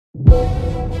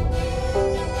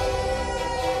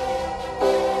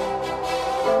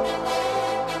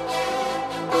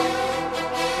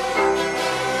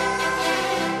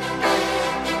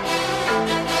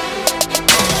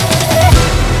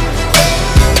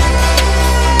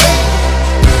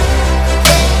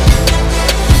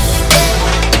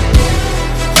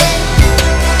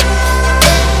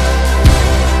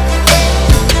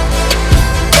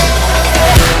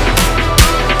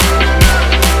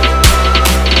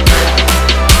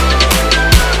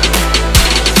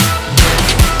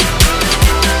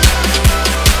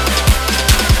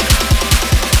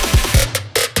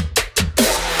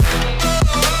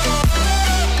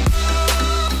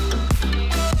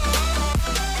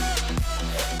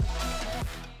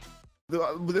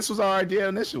This was our idea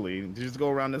initially. To just go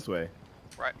around this way.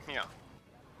 Right, yeah.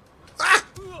 Ah!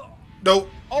 Nope.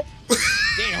 Oh,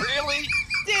 damn. Really?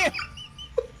 Damn.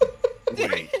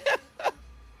 Wait.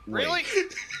 Really?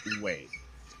 Wait.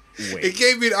 It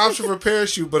gave me an option for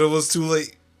parachute, but it was too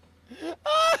late.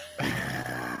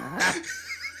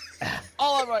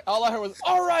 All I heard was,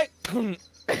 all right.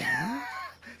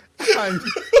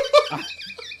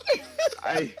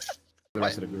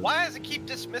 Why does it keep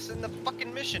dismissing the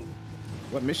fucking mission?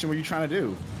 What mission were you trying to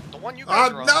do? The one you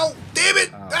guys are on. No! Damn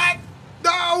it! Ah,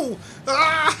 no!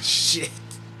 Ah, shit.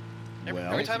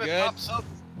 Every time it good? pops up.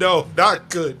 No, not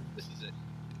good. This is it.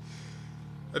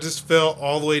 I just fell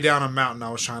all the way down a mountain I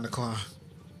was trying to climb.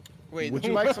 Wait, Would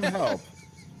you like some help?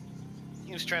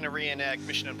 He was trying to reenact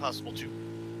Mission Impossible 2.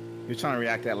 He was trying to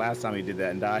react that last time he did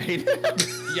that and died.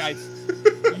 Yikes.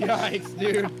 Yikes,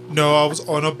 dude. No, I was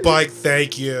on a bike,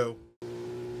 thank you.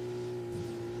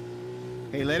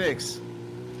 Hey, Linux.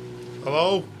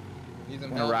 Hello? He's in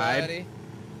Wanna ride? Eddie.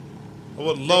 I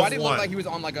would Why love did it one. look like he was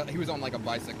on like a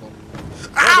bicycle?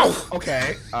 Ow!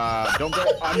 Okay, don't go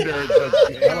under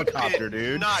the helicopter,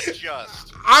 dude. Not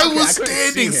just. I Okay, was I couldn't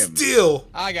standing see him. still.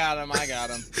 I got him.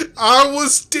 I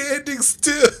was standing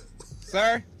still.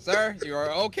 Sir, you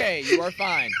are okay. You are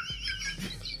fine.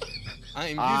 I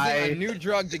am using a new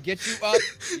drug to get you up.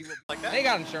 You will, Like that? they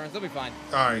got insurance. They'll be fine.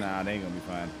 All right. Nah, they ain't gonna be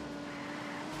fine.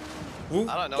 Ooh.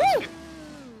 I don't know.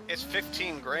 It's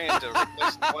 15 grand to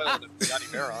replace the oil that Johnny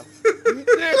Bear on.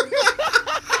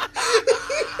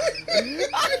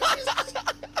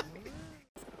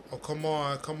 Oh, come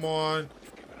on, come on.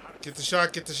 Get the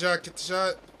shot, get the shot, get the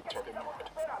shot.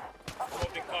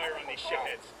 Opening fire on these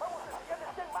shitheads.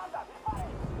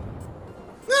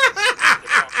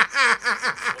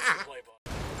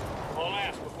 All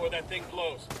ass before that thing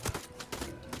blows.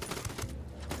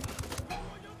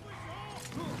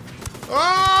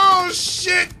 Oh,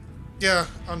 shit. Yeah,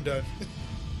 I'm done.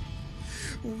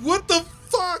 What the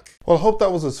fuck? Well, I hope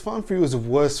that was as fun for you as it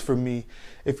was for me.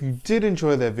 If you did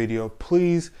enjoy that video,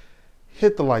 please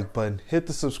hit the like button, hit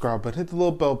the subscribe button, hit the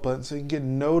little bell button so you can get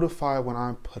notified when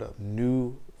I put up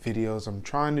new videos. I'm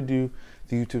trying to do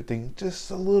the YouTube thing just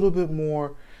a little bit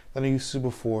more than I used to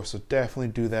before, so definitely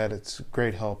do that. It's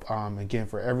great help. Again,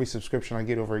 for every subscription I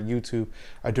get over at YouTube,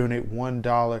 I donate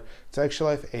 $1 to Extra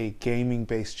Life, a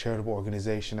gaming-based charitable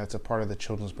organization that's a part of the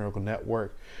Children's Miracle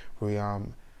Network, where we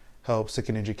help sick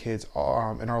and injured kids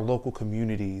in our local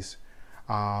communities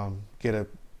get a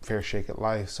fair shake at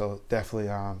life. So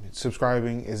definitely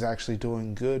subscribing is actually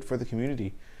doing good for the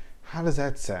community. How does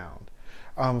that sound?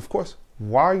 Of course,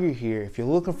 while you're here, if you're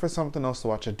looking for something else to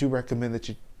watch, I do recommend that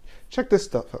you check this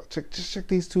stuff out. Just check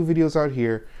these two videos out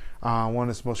here. One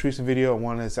is the most recent video, and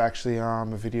one is actually a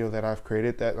video that I've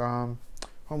created that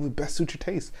hopefully best suits your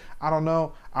taste. I don't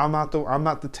know. I'm not the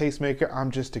tastemaker.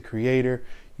 I'm just a creator.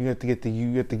 You have to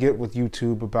get with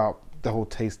YouTube about the whole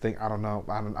taste thing. I don't know.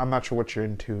 I'm not sure what you're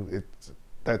into.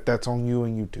 That's on you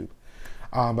and YouTube.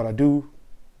 But I do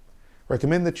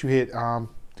recommend that you hit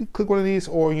click one of these,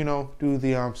 or do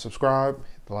the subscribe,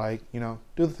 hit the like, do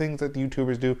the things that the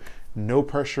YouTubers do. No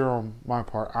pressure on my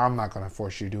part. I'm not gonna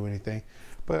force you to do anything,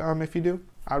 but if you do,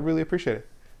 I'd really appreciate it.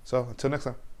 So until next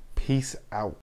time, peace out.